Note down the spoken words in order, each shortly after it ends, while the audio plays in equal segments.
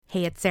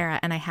Hey, it's Sarah,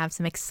 and I have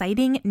some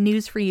exciting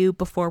news for you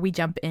before we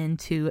jump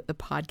into the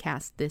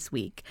podcast this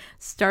week.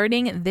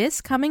 Starting this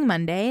coming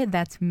Monday,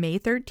 that's May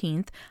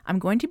 13th, I'm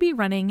going to be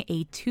running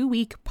a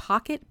 2-week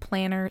pocket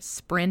planner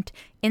sprint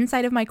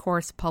inside of my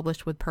course,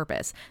 Published with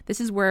Purpose.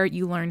 This is where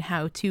you learn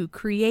how to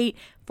create,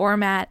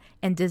 format,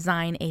 and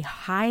design a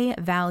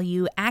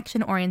high-value,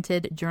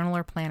 action-oriented journal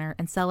or planner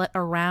and sell it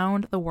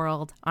around the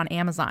world on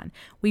Amazon.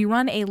 We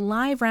run a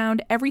live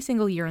round every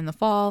single year in the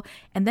fall,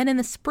 and then in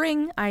the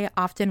spring, I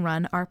often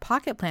run our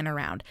pocket planner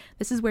round.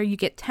 This is where you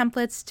get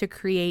templates to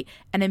create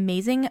an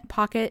amazing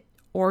pocket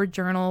or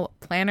journal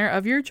planner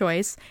of your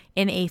choice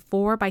in a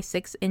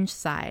 4x6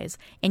 size.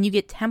 And you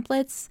get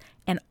templates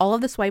and all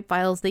of the swipe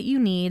files that you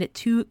need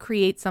to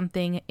create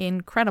something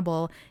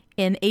incredible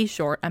in a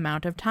short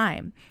amount of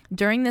time.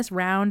 During this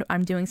round,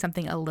 I'm doing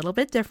something a little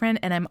bit different,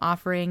 and I'm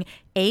offering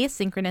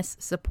asynchronous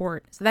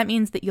support. So that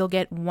means that you'll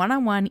get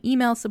one-on-one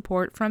email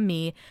support from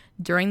me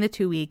during the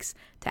 2 weeks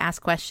to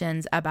ask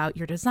questions about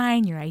your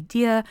design, your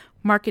idea,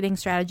 marketing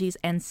strategies,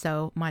 and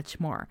so much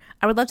more.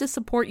 I would love to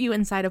support you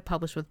inside of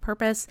Publish with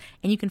Purpose,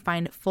 and you can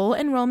find full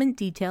enrollment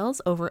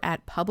details over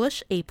at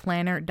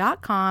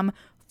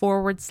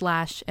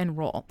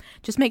publishaplanner.com/enroll.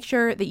 Just make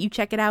sure that you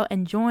check it out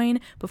and join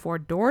before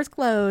doors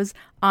close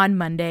on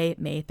Monday,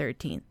 May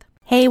 13th.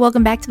 Hey,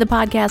 welcome back to the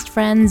podcast,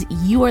 friends.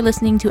 You are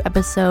listening to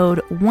episode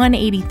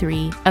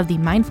 183 of the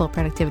Mindful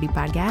Productivity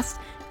Podcast.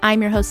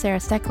 I'm your host, Sarah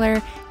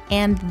Steckler,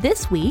 and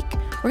this week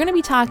we're going to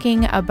be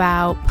talking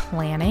about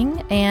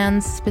planning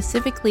and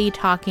specifically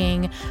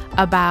talking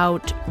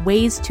about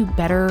ways to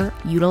better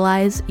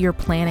utilize your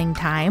planning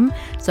time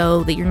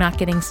so that you're not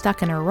getting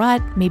stuck in a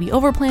rut, maybe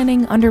over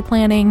planning, under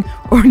planning,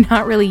 or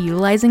not really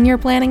utilizing your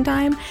planning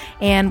time.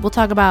 And we'll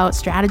talk about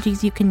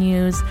strategies you can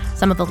use,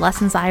 some of the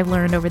lessons I've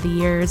learned over the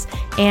years,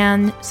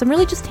 and some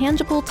really just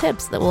tangible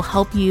tips that will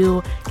help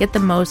you get the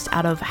most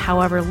out of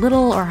however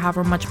little or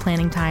however much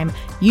planning time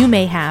you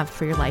may have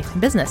for your life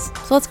and business.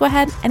 So let's go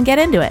ahead and get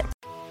into it.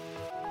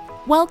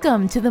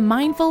 Welcome to the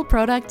Mindful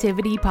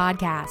Productivity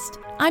Podcast.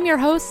 I'm your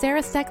host,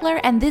 Sarah Steckler,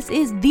 and this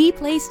is the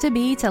place to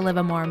be to live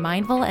a more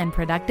mindful and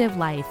productive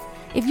life.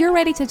 If you're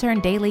ready to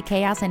turn daily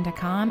chaos into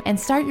calm and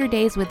start your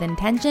days with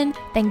intention,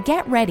 then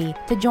get ready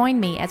to join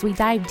me as we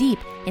dive deep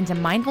into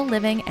mindful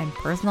living and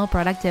personal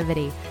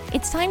productivity.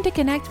 It's time to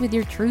connect with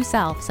your true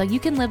self so you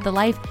can live the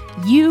life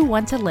you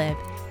want to live,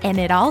 and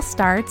it all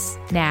starts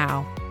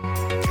now.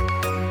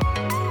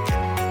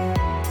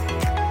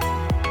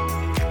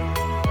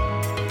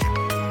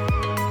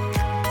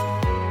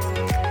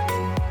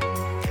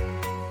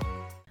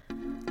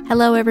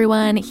 Hello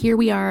everyone, here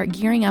we are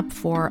gearing up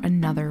for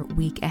another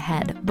week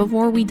ahead.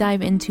 Before we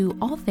dive into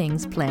all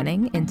things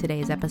planning in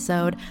today's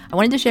episode, I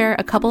wanted to share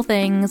a couple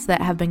things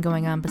that have been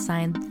going on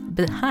behind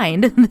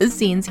the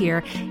scenes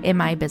here in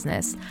my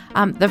business.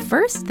 The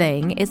first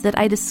thing is that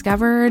I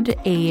discovered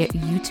a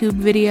YouTube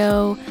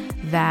video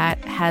that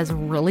has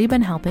really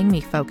been helping me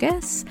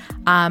focus.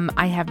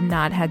 I have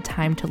not had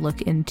time to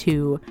look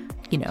into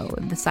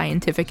the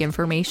scientific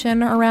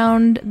information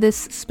around this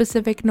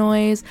specific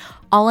noise.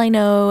 All I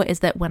know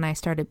is that when I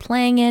started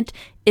playing it,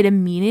 it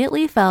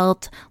immediately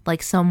felt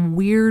like some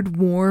weird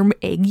warm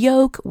egg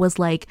yolk was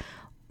like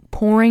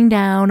pouring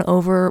down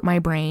over my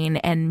brain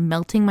and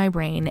melting my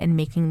brain and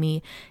making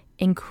me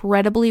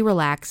incredibly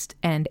relaxed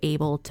and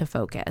able to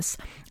focus.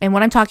 And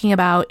what I'm talking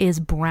about is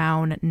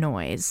brown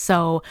noise.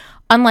 So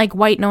unlike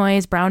white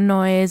noise, brown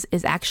noise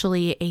is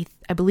actually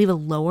I believe a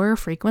lower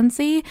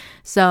frequency.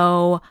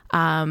 So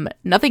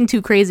nothing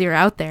too crazy or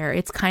out there.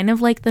 It's kind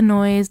of like the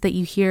noise that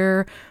you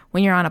hear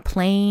when you're on a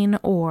plane,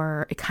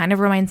 or it kind of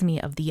reminds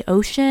me of the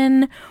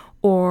ocean,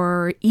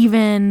 or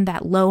even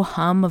that low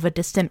hum of a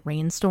distant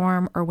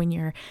rainstorm, or when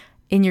you're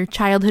in your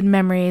childhood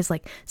memories,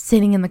 like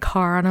sitting in the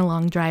car on a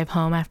long drive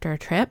home after a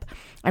trip.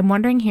 I'm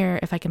wondering here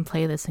if I can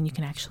play this and you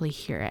can actually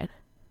hear it.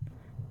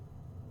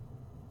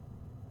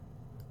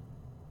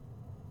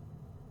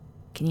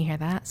 Can you hear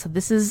that? So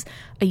this is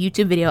a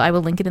YouTube video. I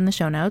will link it in the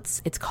show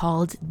notes. It's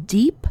called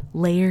Deep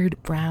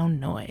Layered Brown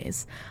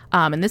Noise.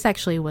 And this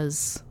actually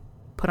was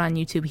put on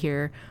YouTube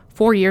here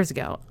 4 years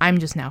ago. I'm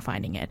just now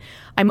finding it.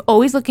 I'm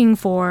always looking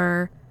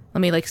for,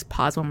 let me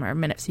pause one more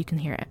minute so you can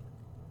hear it.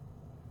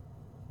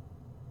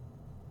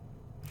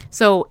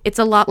 So it's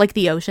a lot like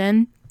the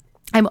ocean.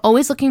 I'm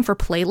always looking for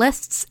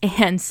playlists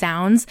and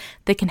sounds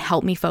that can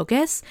help me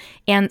focus.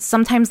 And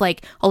sometimes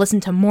I'll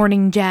listen to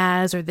morning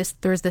jazz, or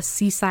there's this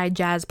seaside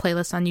jazz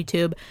playlist on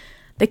YouTube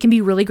that can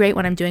be really great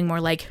when I'm doing more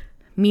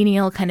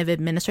menial kind of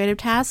administrative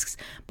tasks.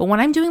 But when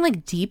I'm doing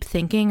deep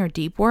thinking or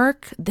deep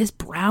work, this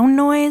brown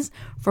noise,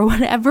 for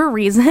whatever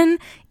reason,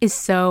 is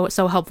so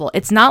helpful.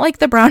 It's not like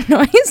the brown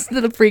noise,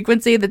 the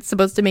frequency that's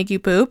supposed to make you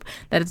poop.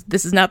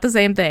 This is not the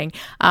same thing.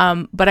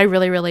 But I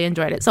really, really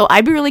enjoyed it. So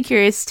I'd be really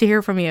curious to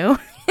hear from you.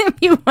 If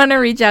you want to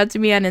reach out to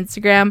me on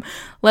Instagram,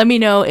 let me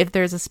know if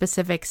there's a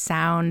specific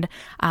sound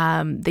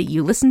that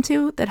you listen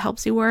to that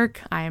helps you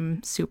work.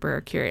 I'm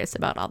super curious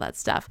about all that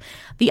stuff.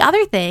 The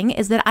other thing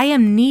is that I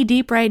am knee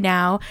deep right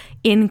now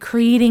in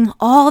creating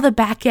all the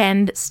back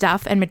end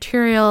stuff and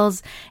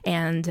materials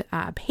and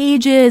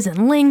pages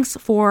and links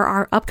for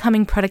our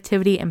upcoming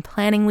productivity and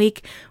planning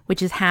week,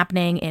 which is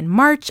happening in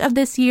March of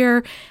this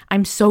year.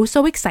 I'm so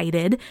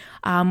excited.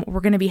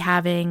 We're going to be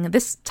having,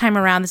 this time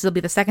around, this will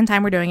be the second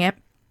time we're doing it.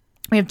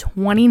 We have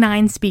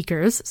 29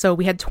 speakers. So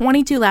we had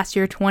 22 last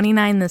year,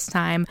 29 this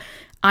time.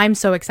 I'm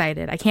so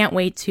excited. I can't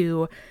wait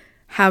to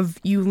have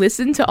you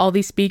listen to all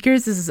these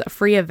speakers. This is a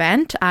free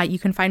event. You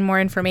can find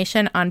more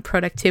information on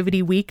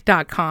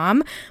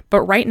productivityweek.com.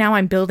 But right now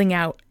I'm building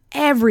out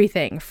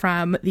everything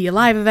from the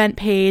live event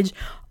page,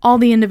 all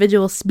the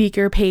individual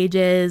speaker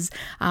pages,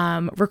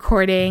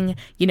 recording,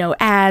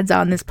 ads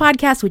on this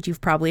podcast, which you've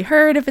probably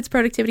heard if it's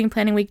Productivity and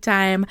Planning Week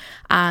time,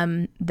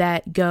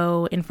 that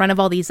go in front of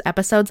all these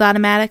episodes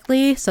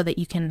automatically so that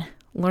you can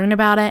learn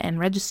about it and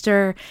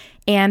register.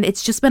 And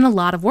it's just been a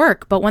lot of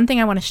work. But one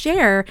thing I want to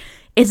share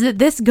is that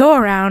this go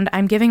around,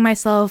 I'm giving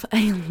myself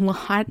a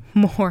lot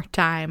more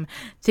time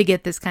to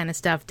get this kind of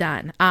stuff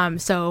done.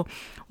 So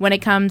when it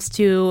comes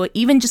to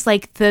even just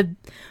like the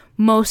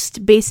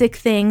most basic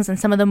things and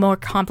some of the more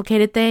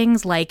complicated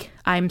things, like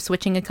I'm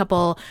switching a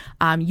couple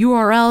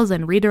URLs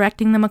and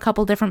redirecting them a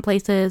couple different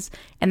places,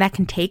 and that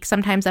can take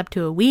sometimes up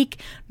to a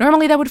week.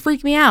 Normally that would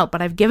freak me out,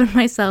 but I've given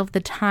myself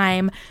the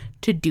time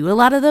to do a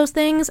lot of those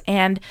things,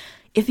 and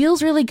it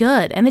feels really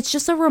good. And it's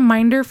just a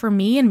reminder for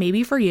me and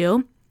maybe for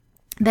you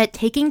that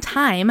taking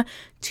time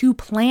to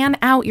plan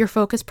out your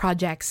focus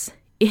projects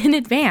in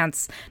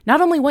advance, not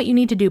only what you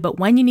need to do, but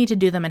when you need to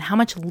do them and how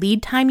much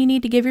lead time you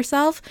need to give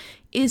yourself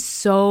is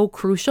so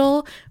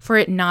crucial for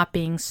it not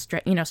being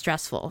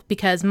stressful.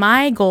 Because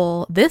my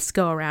goal this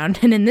go around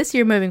and in this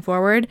year moving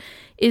forward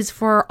is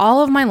for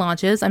all of my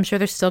launches, I'm sure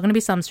there's still going to be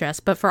some stress,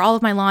 but for all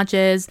of my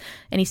launches,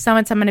 any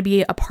summits I'm going to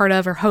be a part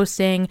of or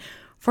hosting,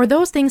 for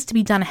those things to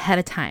be done ahead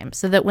of time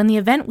so that when the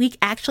event week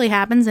actually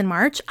happens in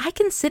March, I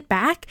can sit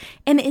back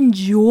and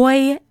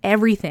enjoy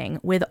everything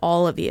with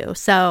all of you.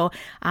 So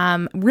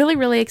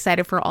really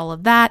excited for all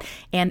of that,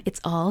 and it's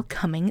all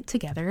coming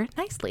together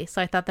nicely. So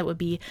I thought that would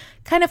be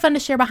kind of fun to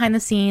share behind the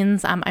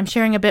scenes. I'm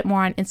sharing a bit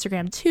more on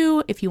Instagram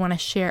too. If you want to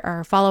share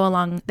or follow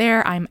along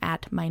there, I'm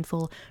at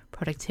Mindful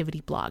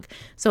Productivity Blog.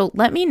 So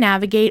let me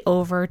navigate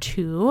over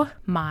to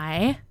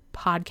my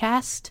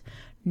podcast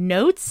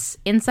notes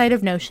inside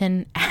of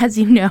Notion. As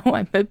you know,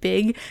 I'm a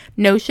big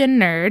Notion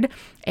nerd,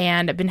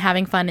 and I've been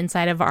having fun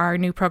inside of our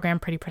new program,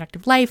 Pretty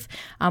Productive Life,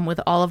 with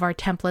all of our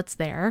templates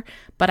there.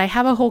 But I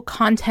have a whole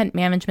content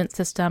management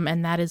system,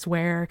 and that is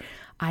where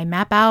I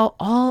map out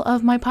all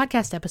of my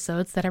podcast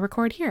episodes that I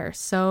record here.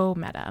 So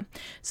meta.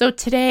 So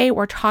today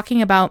we're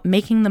talking about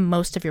making the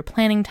most of your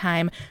planning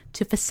time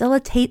to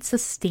facilitate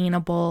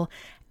sustainable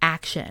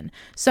action.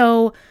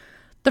 So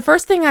the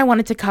first thing I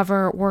wanted to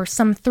cover were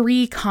some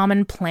 3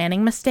 common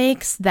planning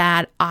mistakes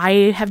that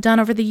I have done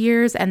over the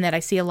years and that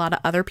I see a lot of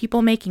other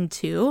people making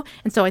too.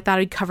 And so I thought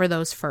I'd cover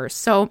those first.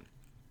 So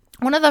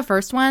one of the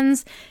first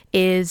ones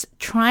is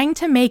trying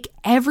to make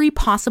every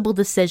possible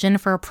decision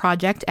for a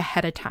project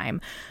ahead of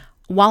time.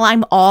 While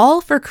I'm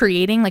all for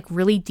creating like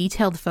really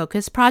detailed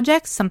focus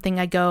projects, something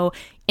I go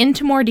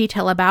into more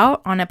detail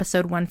about on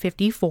episode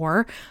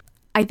 154,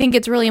 I think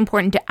it's really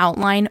important to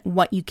outline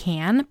what you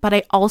can, but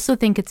I also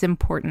think it's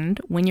important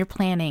when you're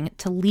planning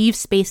to leave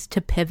space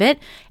to pivot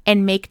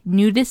and make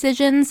new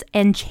decisions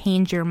and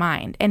change your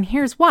mind. And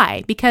here's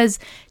why, because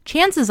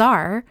chances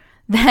are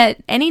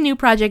that any new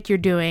project you're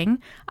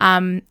doing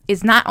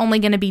is not only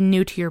going to be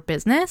new to your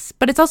business,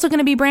 but it's also going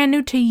to be brand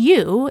new to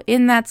you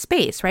in that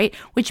space, right?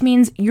 Which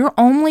means you're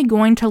only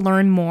going to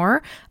learn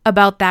more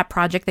about that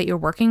project that you're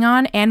working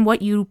on and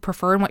what you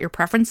prefer and what your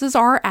preferences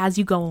are as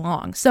you go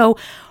along. So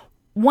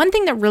one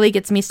thing that really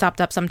gets me stopped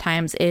up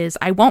sometimes is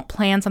I won't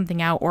plan something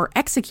out or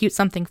execute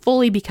something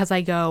fully because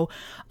I go,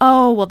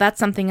 oh, well, that's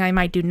something I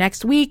might do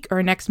next week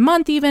or next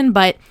month even,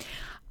 but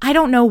I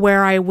don't know what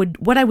I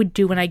would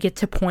do when I get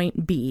to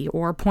point B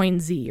or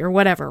point Z or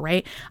whatever,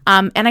 right?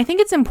 And I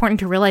think it's important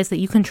to realize that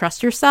you can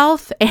trust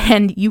yourself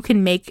and you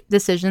can make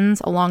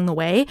decisions along the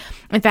way.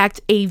 In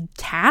fact, a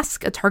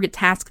target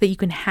task that you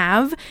can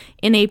have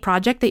in a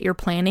project that you're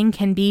planning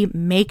can be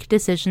make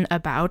decision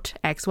about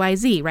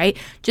XYZ, right?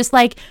 Just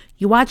like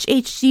you watch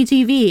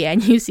HGTV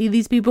and you see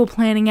these people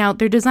planning out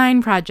their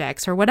design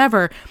projects or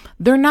whatever.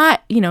 They're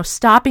not,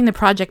 stopping the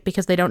project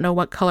because they don't know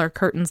what color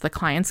curtains the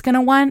client's going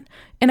to want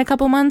in a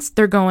couple months.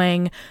 They're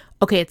going,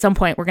 okay, at some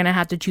point we're going to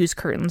have to choose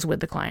curtains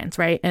with the clients,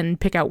 right? And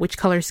pick out which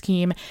color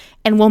scheme.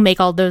 And we'll make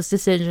all those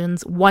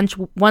decisions once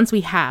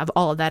we have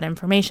all of that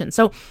information.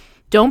 So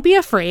don't be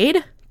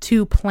afraid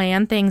to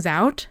plan things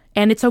out.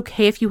 And it's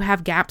okay if you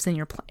have gaps in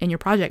your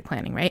project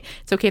planning, right?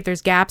 It's okay if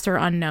there's gaps or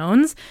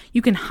unknowns.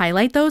 You can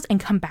highlight those and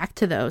come back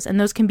to those. And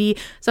those can be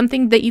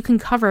something that you can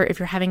cover if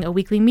you're having a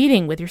weekly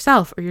meeting with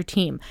yourself or your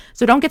team.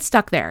 So don't get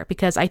stuck there,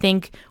 because I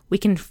think we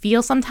can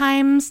feel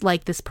sometimes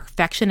like this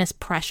perfectionist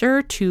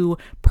pressure to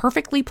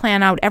perfectly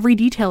plan out every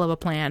detail of a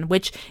plan,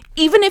 which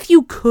even if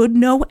you could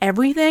know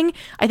everything,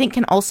 I think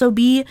can also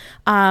be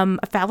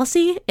a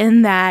fallacy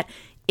in that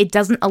it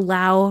doesn't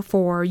allow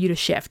for you to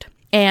shift.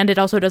 And it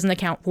also doesn't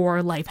account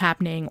for life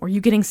happening or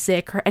you getting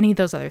sick or any of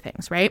those other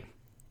things, right?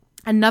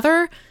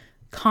 Another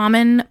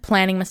common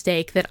planning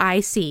mistake that I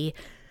see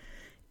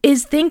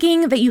is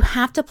thinking that you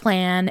have to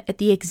plan at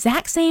the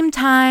exact same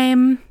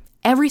time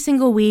every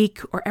single week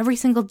or every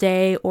single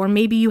day, or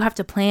maybe you have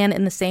to plan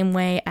in the same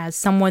way as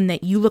someone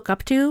that you look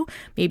up to.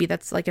 Maybe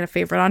that's like a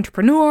favorite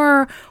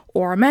entrepreneur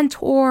or a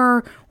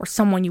mentor or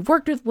someone you've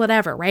worked with,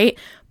 whatever, right?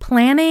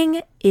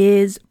 Planning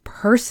is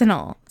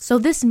personal. So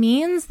this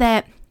means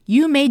that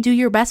you may do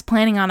your best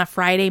planning on a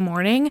Friday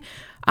morning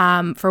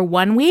for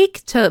 1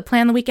 week to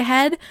plan the week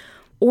ahead,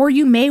 or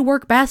you may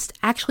work best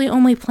actually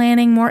only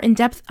planning more in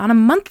depth on a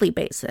monthly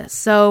basis.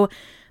 So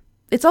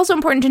it's also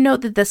important to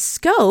note that the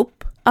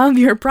scope of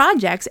your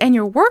projects and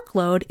your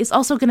workload is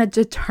also going to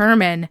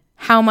determine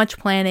how much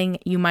planning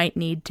you might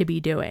need to be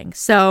doing.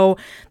 So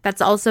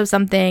that's also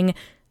something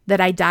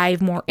that I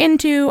dive more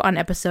into on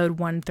episode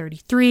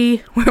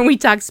 133, where we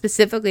talk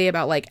specifically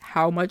about like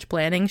how much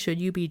planning should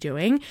you be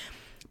doing.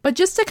 But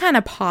just to kind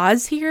of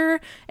pause here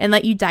and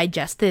let you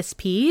digest this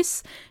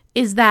piece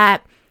is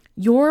that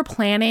your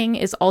planning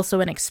is also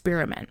an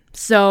experiment.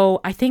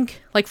 So I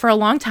think like for a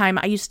long time,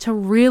 I used to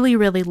really,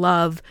 really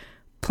love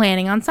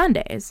planning on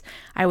Sundays.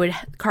 I would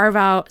carve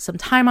out some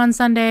time on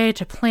Sunday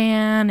to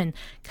plan and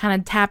kind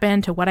of tap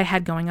into what I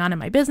had going on in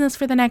my business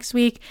for the next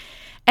week.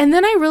 And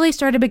then I really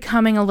started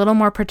becoming a little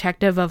more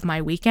protective of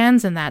my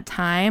weekends and that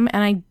time,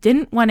 and I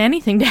didn't want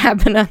anything to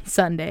happen on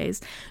Sundays.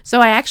 So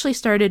I actually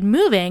started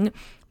moving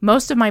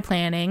most of my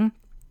planning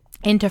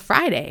into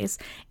Fridays.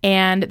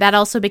 And that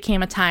also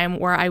became a time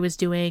where I was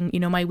doing,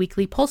 my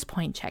weekly pulse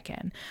point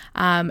check-in.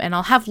 And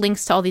I'll have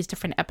links to all these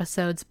different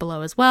episodes below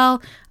as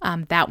well.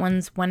 That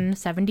one's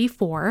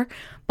 174.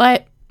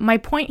 But my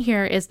point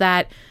here is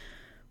that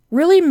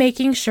really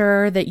making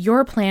sure that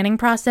your planning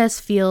process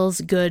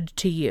feels good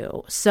to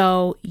you.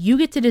 So you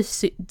get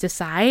to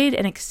decide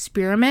and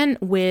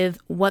experiment with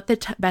what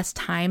the best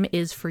time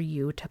is for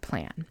you to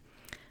plan.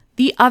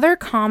 The other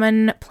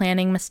common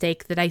planning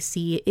mistake that I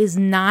see is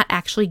not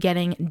actually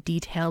getting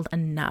detailed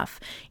enough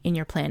in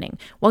your planning.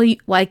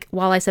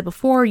 While I said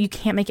before, you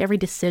can't make every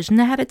decision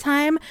ahead of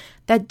time,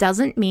 that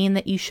doesn't mean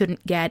that you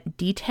shouldn't get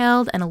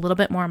detailed and a little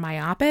bit more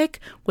myopic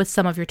with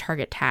some of your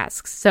target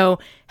tasks. So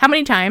how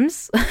many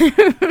times,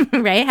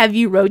 right, have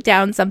you wrote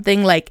down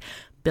something like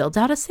build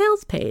out a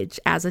sales page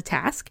as a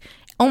task,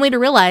 only to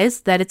realize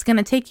that it's going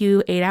to take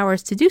you 8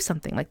 hours to do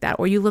something like that?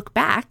 Or you look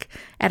back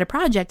at a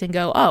project and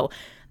go, oh,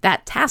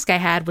 that task I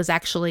had was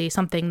actually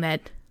something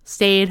that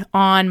stayed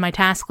on my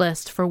task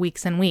list for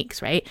weeks and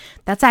weeks, right?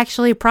 That's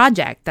actually a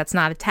project. That's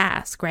not a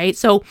task, right?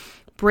 So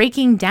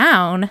breaking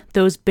down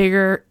those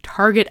bigger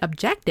target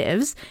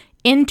objectives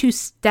into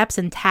steps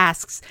and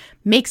tasks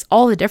makes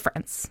all the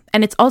difference.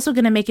 And it's also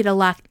going to make it a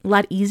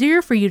lot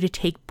easier for you to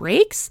take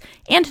breaks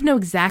and to know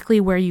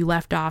exactly where you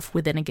left off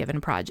within a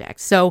given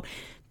project. So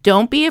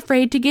don't be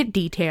afraid to get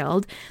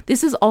detailed.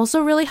 This is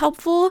also really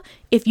helpful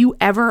if you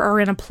ever are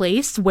in a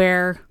place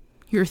where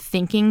your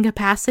thinking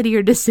capacity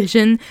or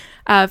decision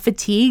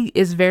fatigue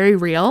is very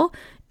real.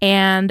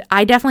 And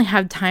I definitely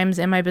have times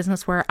in my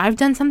business where I've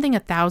done something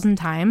 1,000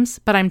 times,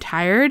 but I'm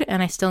tired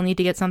and I still need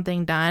to get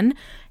something done.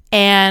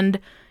 And,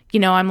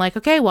 I'm like,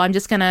 okay, well, I'm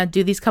just going to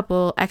do these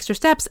couple extra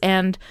steps.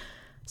 And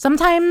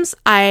sometimes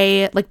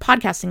like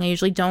podcasting, I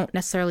usually don't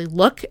necessarily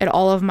look at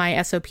all of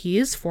my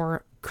SOPs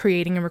for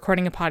creating and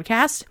recording a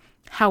podcast.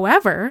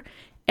 However,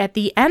 at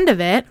the end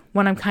of it,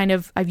 when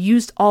I've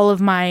used all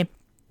of my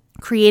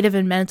creative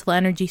and mental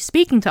energy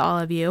speaking to all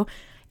of you,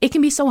 it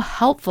can be so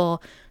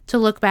helpful to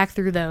look back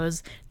through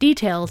those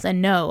details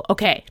and know,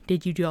 okay,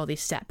 did you do all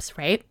these steps,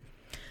 right?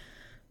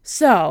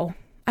 So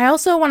I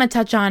also want to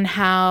touch on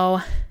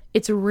how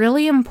it's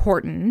really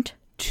important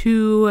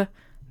to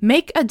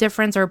make a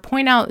difference or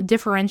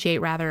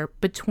differentiate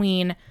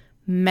between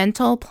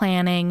mental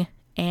planning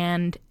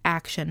and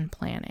action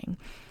planning.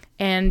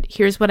 And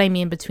here's what I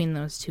mean between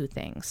those two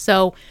things.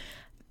 So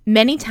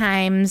many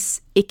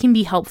times it can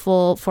be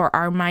helpful for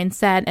our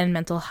mindset and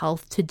mental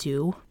health to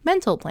do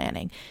mental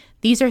planning.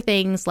 These are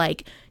things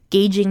like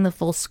gauging the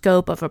full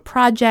scope of a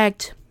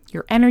project,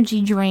 your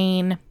energy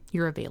drain,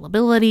 your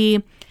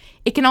availability.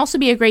 It can also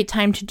be a great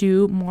time to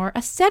do more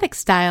aesthetic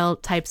style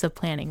types of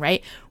planning,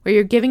 right? Where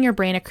you're giving your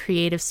brain a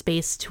creative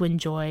space to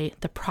enjoy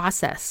the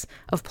process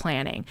of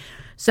planning.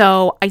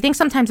 So I think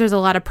sometimes there's a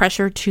lot of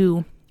pressure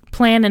to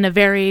plan in a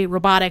very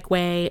robotic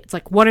way. It's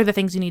like, what are the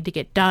things you need to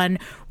get done?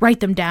 Write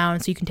them down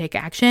so you can take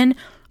action.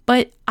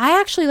 But I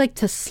actually like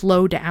to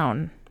slow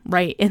down,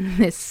 right, in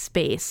this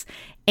space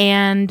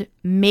and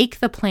make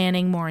the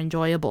planning more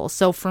enjoyable.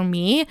 So for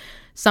me,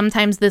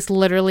 sometimes this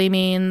literally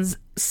means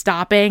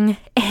stopping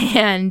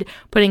and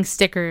putting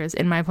stickers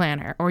in my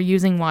planner, or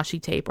using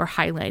washi tape, or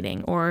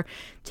highlighting, or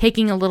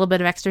taking a little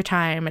bit of extra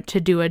time to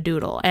do a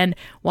doodle. And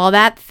while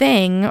that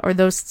thing or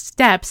those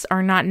steps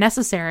are not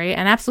necessary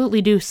and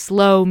absolutely do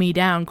slow me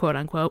down, quote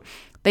unquote,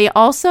 they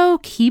also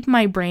keep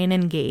my brain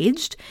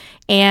engaged,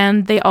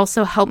 and they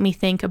also help me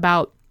think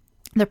about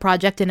the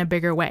project in a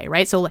bigger way,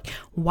 right? So like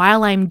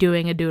while I'm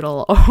doing a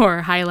doodle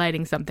or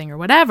highlighting something or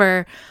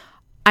whatever,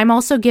 I'm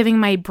also giving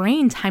my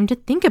brain time to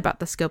think about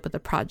the scope of the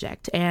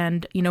project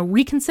and,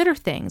 reconsider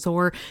things.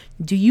 Or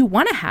do you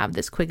want to have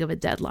this quick of a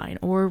deadline?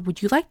 Or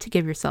would you like to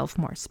give yourself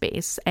more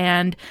space?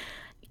 And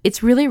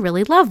it's really,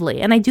 really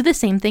lovely. And I do the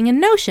same thing in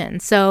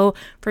Notion. So,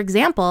 for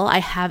example, I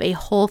have a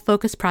whole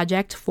focus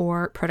project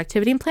for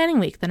Productivity and Planning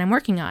Week that I'm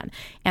working on.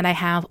 And I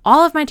have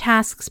all of my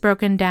tasks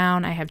broken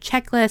down. I have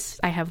checklists.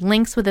 I have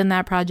links within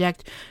that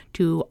project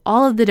to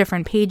all of the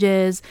different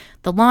pages,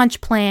 the launch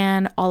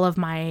plan, all of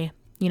my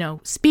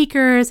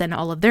speakers and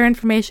all of their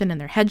information and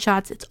their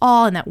headshots. It's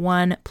all in that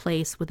one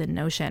place within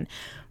Notion.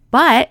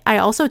 But I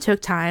also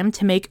took time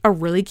to make a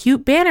really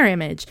cute banner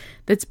image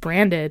that's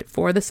branded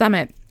for the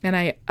summit. And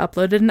I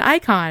uploaded an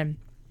icon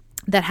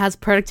that has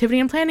Productivity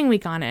and Planning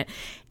Week on it.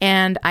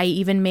 And I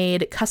even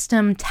made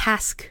custom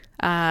task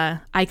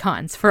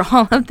icons for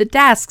all of the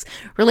tasks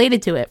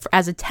related to it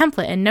as a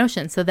template in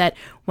Notion, so that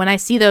when I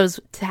see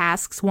those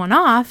tasks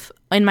one-off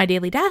in my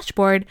daily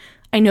dashboard,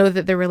 I know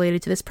that they're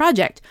related to this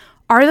project.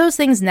 Are those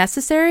things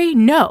necessary?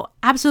 No,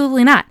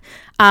 absolutely not.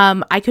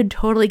 I could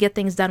totally get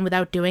things done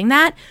without doing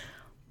that,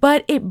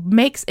 but it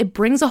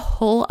brings a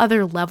whole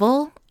other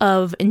level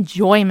of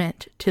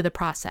enjoyment to the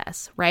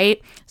process,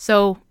 right?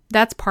 So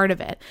that's part of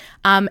it.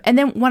 And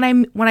then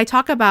when I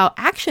talk about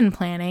action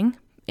planning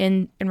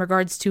in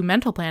regards to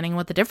mental planning,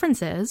 what the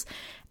difference is,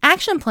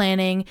 action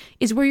planning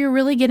is where you're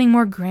really getting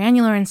more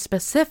granular and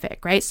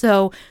specific, right?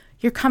 So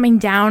you're coming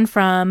down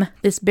from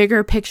this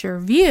bigger picture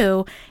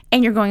view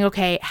and you're going,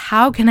 okay,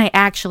 how can I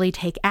actually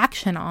take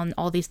action on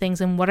all these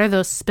things? And what are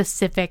those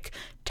specific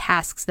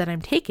tasks that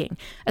I'm taking?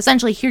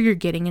 Essentially, here you're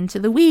getting into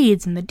the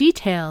weeds and the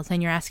details,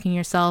 and you're asking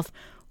yourself,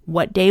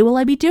 what day will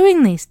I be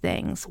doing these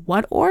things?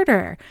 What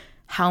order?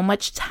 How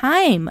much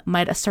time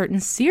might a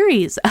certain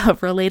series of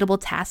relatable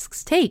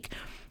tasks take?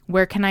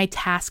 Where can I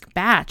task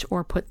batch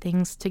or put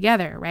things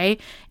together,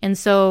 right? And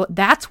so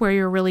that's where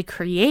you're really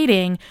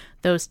creating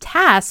those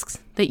tasks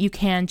that you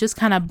can just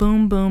kind of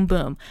boom, boom,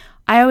 boom.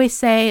 I always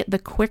say the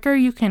quicker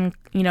you can,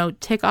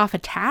 tick off a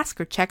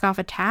task or check off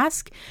a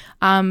task,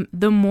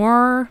 the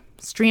more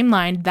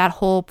streamlined that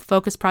whole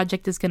focus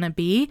project is going to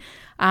be,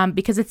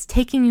 because it's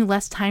taking you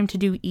less time to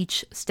do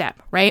each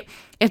step, right?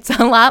 It's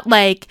a lot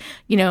like,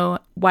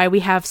 why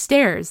we have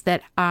stairs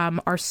that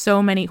are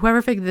so many,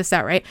 whoever figured this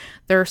out, right?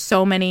 There are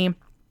so many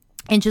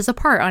inches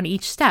apart on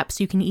each step,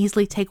 so you can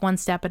easily take one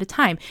step at a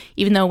time.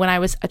 Even though when I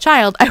was a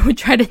child, I would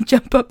try to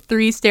jump up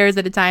 3 stairs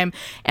at a time,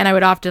 and I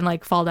would often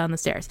fall down the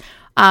stairs.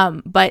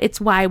 But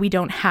it's why we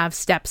don't have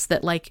steps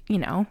that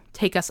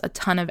take us a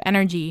ton of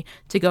energy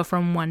to go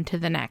from one to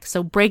the next.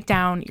 So break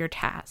down your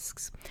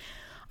tasks.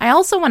 I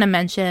also want to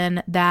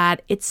mention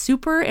that it's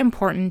super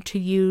important to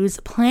use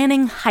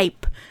planning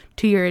hype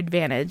to your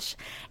advantage.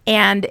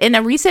 And in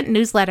a recent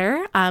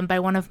newsletter by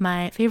one of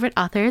my favorite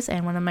authors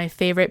and one of my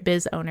favorite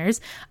biz owners,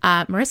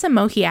 Marissa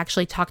Mohi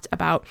actually talked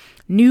about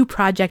new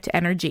project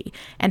energy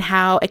and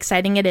how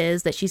exciting it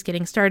is that she's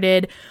getting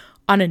started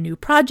on a new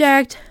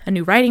project, a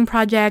new writing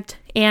project.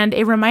 And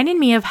it reminded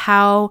me of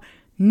how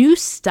new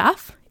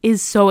stuff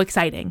is so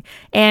exciting.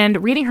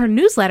 And reading her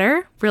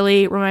newsletter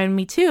really reminded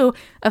me too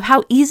of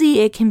how easy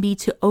it can be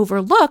to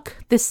overlook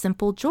this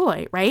simple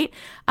joy, right?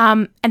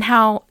 And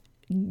how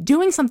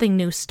doing something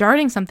new,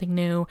 starting something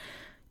new,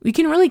 we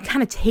can really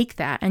kind of take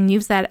that and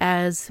use that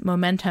as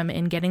momentum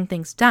in getting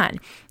things done.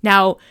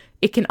 Now,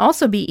 it can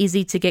also be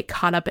easy to get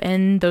caught up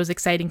in those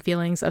exciting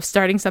feelings of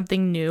starting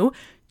something new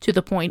to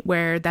the point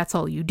where that's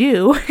all you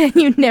do and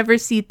you never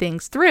see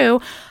things through.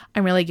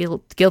 I'm really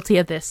guilty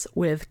of this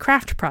with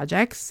craft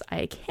projects.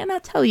 I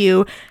cannot tell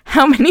you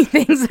how many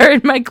things are in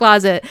my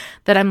closet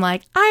that I'm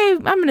like, I'm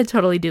going to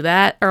totally do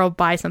that. Or I'll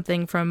buy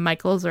something from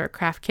Michael's or a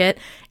craft kit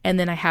and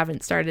then I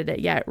haven't started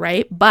it yet,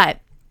 right? But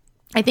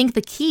I think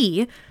the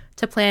key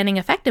to planning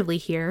effectively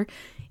here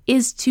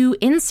is to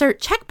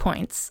insert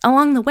checkpoints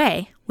along the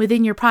way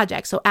within your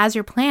project. So as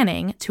you're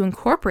planning, to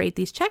incorporate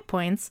these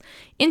checkpoints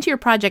into your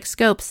project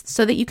scopes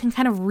so that you can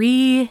kind of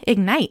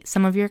reignite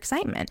some of your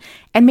excitement.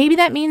 And maybe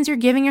that means you're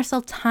giving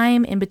yourself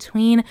time in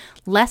between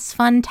less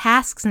fun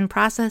tasks and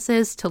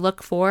processes to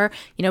look for,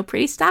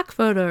 pretty stock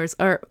photos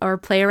or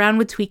play around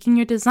with tweaking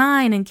your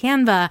design in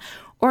Canva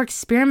or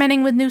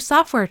experimenting with new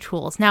software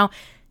tools. Now,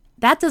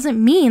 that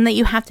doesn't mean that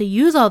you have to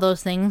use all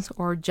those things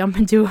or jump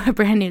into a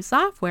brand new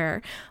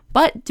software,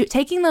 but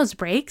taking those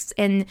breaks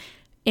and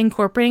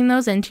incorporating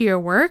those into your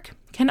work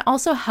can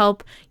also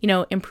help,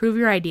 improve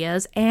your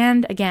ideas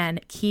and, again,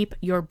 keep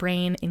your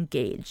brain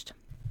engaged.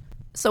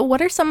 So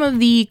what are some of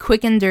the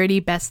quick and dirty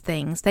best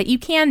things that you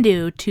can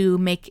do to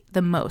make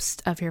the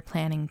most of your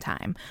planning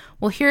time?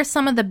 Well, here are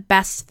some of the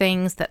best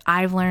things that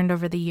I've learned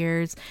over the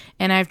years,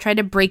 and I've tried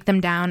to break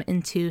them down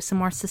into some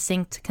more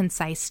succinct,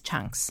 concise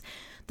chunks.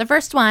 The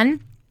first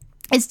one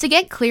is to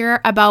get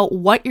clear about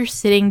what you're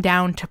sitting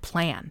down to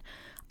plan.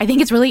 I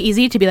think it's really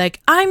easy to be like,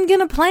 I'm going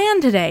to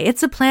plan today.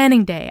 It's a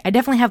planning day. I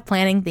definitely have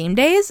planning theme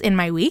days in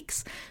my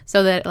weeks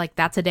so that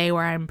that's a day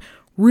where I'm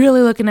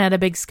really looking at a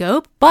big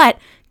scope, but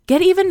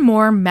get even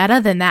more meta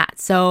than that.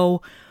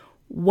 So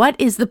What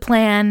is the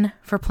plan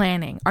for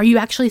planning? Are you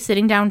actually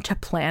sitting down to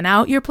plan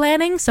out your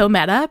planning? So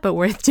meta, but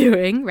worth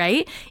doing,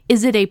 right?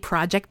 Is it a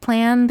project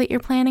plan that you're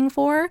planning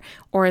for?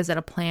 Or is it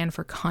a plan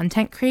for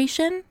content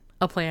creation?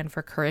 A plan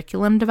for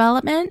curriculum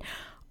development?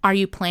 Are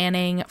you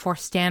planning for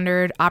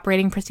standard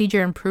operating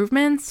procedure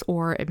improvements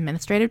or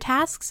administrative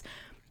tasks?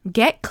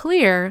 Get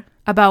clear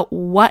about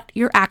what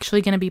you're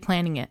actually going to be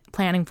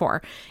planning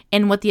for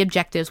and what the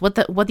objectives, what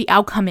the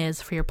outcome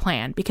is for your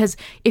plan. Because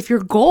if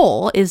your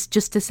goal is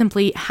just to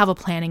simply have a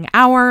planning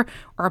hour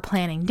or a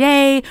planning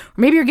day, or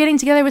maybe you're getting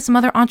together with some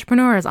other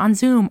entrepreneurs on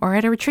Zoom or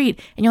at a retreat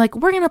and you're like,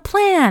 we're going to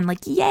plan, like,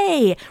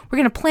 yay, we're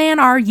going to plan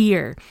our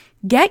year.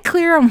 Get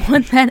clear on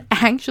what that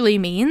actually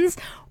means,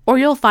 or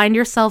you'll find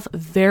yourself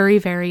very,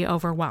 very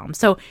overwhelmed.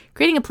 So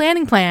creating a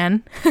planning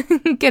plan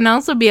can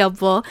also be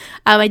helpful.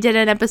 I did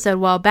an episode a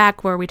while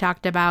back where we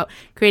talked about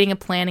creating a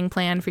planning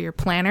plan for your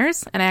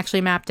planners, and I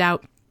actually mapped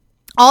out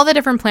all the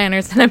different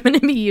planners that I'm going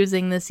to be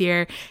using this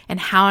year and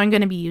how I'm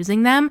going to be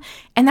using them.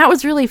 And that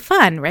was really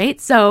fun, right?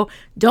 So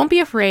don't be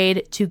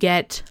afraid to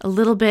get a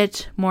little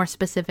bit more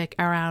specific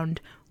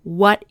around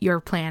what your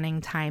planning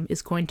time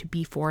is going to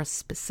be for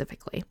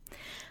specifically.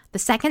 The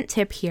second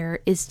tip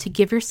here is to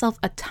give yourself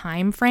a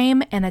time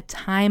frame and a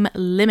time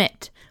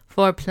limit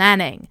for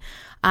planning.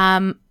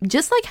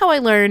 Just like how I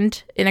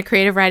learned in a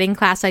creative writing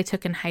class I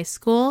took in high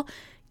school,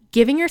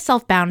 giving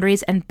yourself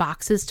boundaries and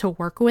boxes to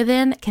work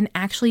within can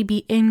actually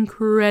be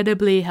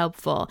incredibly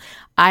helpful.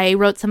 I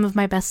wrote some of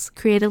my best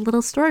creative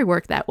little story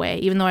work that way,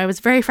 even though I was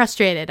very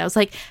frustrated. I was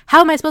like,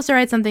 how am I supposed to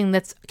write something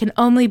that can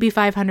only be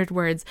 500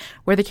 words,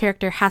 where the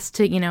character has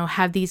to,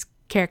 have these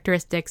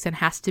characteristics and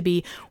has to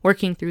be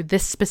working through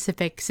this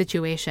specific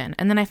situation.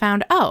 And then I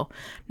found, not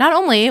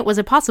only was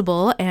it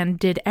possible and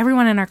did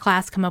everyone in our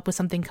class come up with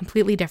something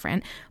completely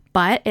different,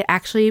 but it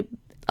actually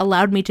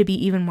allowed me to be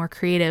even more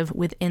creative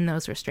within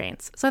those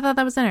restraints. So I thought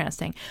that was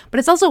interesting. But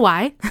it's also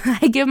why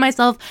I give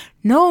myself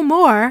no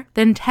more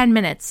than 10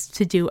 minutes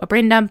to do a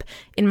brain dump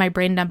in my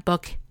brain dump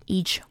book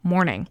each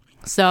morning.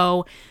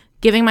 So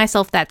giving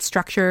myself that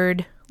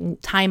structured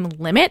time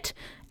limit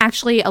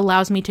actually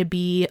allows me to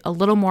be a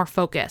little more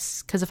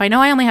focused. Because if I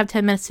know I only have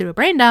 10 minutes to do a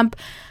brain dump,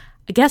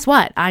 guess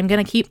what? I'm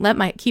going to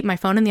keep my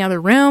phone in the other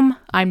room.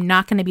 I'm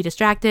not going to be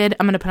distracted.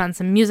 I'm going to put on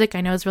some music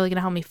I know is really going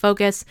to help me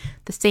focus.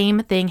 The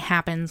same thing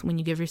happens when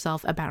you give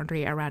yourself a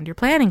boundary around your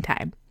planning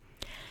time.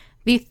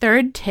 The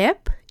third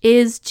tip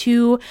is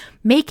to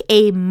make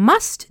a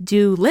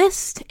must-do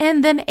list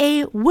and then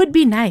a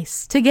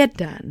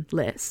would-be-nice-to-get-done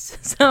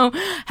list. So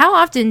how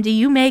often do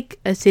you make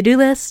a to-do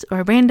list or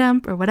a brain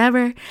dump or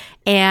whatever,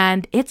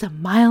 and it's a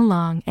mile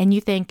long, and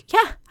you think,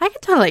 yeah, I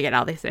can totally get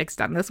all these things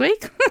done this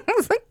week.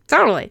 It's like,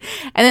 totally.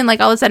 And then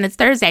all of a sudden it's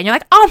Thursday, and you're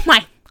like, oh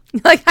my,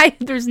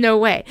 there's no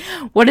way.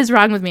 What is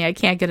wrong with me? I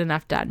can't get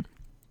enough done.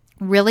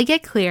 Really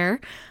get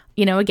clear,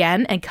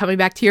 again, and coming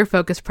back to your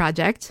focus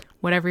project,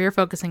 whatever you're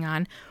focusing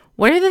on,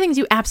 what are the things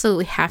you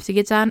absolutely have to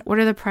get done? What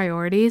are the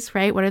priorities,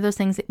 right? What are those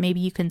things that maybe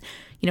you can,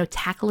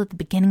 tackle at the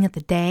beginning of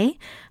the day?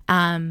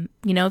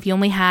 If you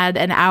only had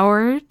an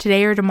hour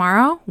today or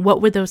tomorrow,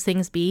 what would those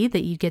things be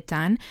that you get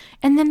done?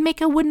 And then make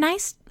a would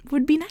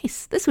be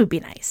nice. This would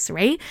be nice,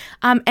 right?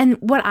 And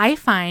what I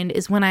find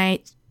is when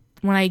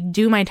I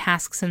do my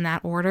tasks in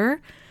that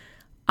order,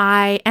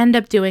 I end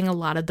up doing a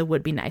lot of the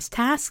would be nice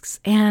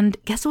tasks, and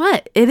guess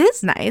what? It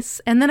is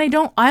nice. And then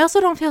I also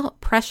don't feel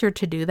pressure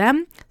to do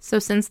them. So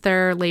since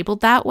they're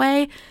labeled that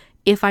way,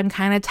 if I'm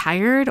kind of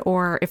tired,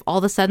 or if all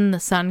of a sudden the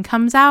sun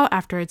comes out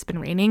after it's been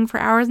raining for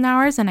hours and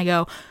hours and I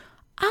go,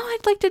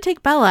 I'd like to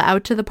take Bella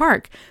out to the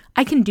park,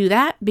 I can do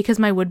that because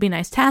my would be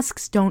nice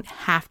tasks don't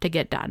have to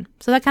get done.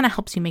 So that kind of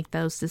helps you make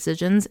those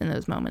decisions in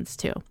those moments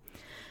too.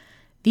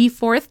 The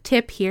fourth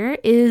tip here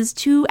is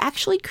to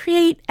actually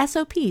create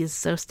SOPs,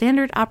 so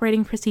standard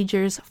operating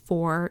procedures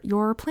for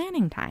your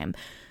planning time.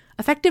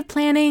 Effective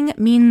planning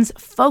means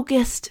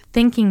focused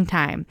thinking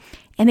time,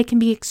 and it can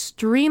be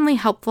extremely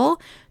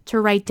helpful to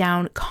write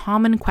down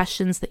common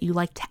questions that you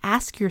like to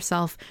ask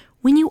yourself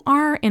when you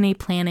are in a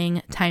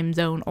planning time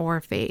zone or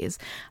phase.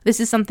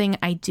 This is something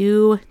I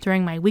do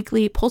during my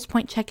weekly pulse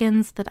point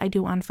check-ins that I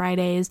do on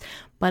Fridays,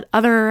 but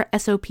other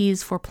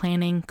SOPs for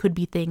planning could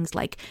be things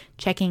like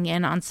checking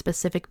in on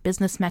specific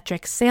business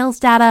metrics, sales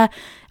data,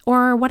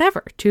 or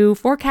whatever to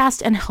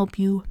forecast and help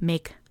you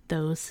make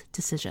those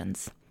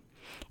decisions.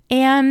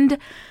 And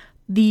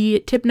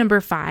the tip number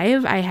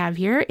 5 I have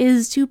here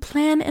is to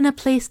plan in a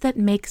place that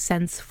makes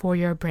sense for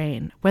your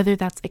brain, whether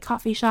that's a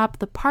coffee shop,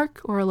 the park,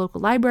 or a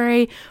local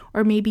library,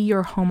 or maybe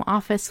your home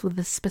office with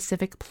a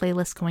specific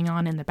playlist going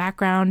on in the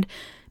background.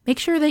 Make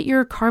sure that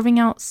you're carving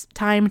out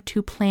time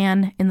to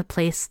plan in the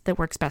place that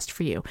works best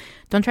for you.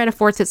 Don't try to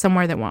force it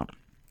somewhere that won't.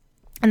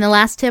 And the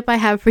last tip I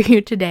have for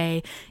you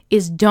today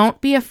is don't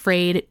be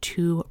afraid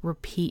to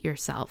repeat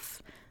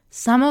yourself.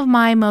 Some of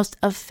my most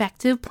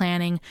effective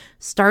planning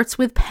starts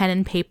with pen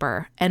and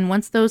paper, and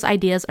once those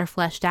ideas are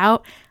fleshed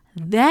out,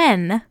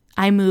 then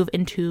I move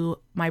into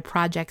my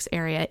projects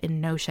area in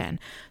Notion.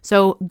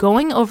 So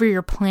going over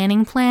your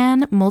planning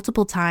plan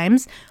multiple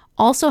times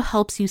also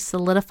helps you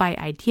solidify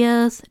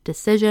ideas,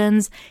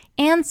 decisions,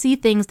 and see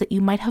things that you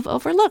might have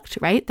overlooked,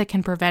 right? That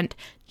can prevent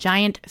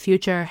giant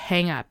future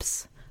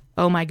hangups.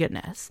 Oh my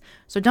goodness.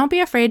 So don't be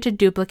afraid to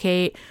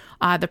duplicate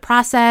the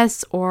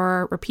process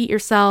or repeat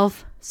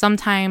yourself.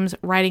 Sometimes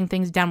writing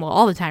things down,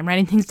 all the time,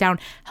 writing things down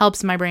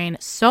helps my brain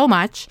so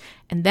much.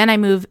 And then I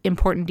move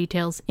important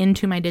details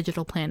into my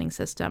digital planning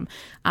system.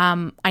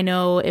 I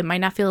know it might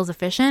not feel as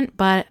efficient,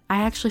 but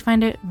I actually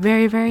find it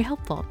very, very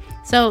helpful.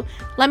 So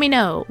let me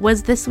know,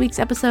 was this week's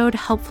episode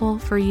helpful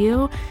for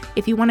you?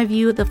 If you want to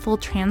view the full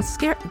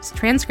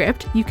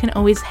transcript, you can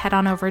always head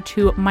on over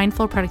to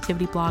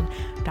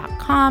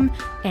mindfulproductivityblog.com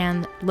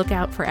and look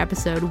out for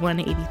episode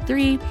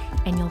 183,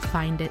 and you'll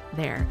find it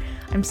there.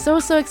 I'm so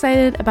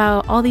excited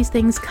about all these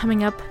things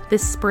coming up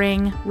this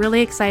spring.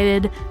 Really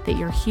excited that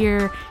you're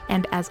here.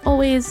 And as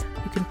always,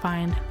 you can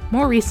find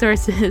more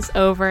resources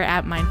over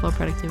at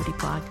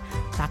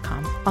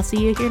mindfulproductivityblog.com. I'll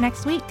see you here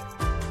next week.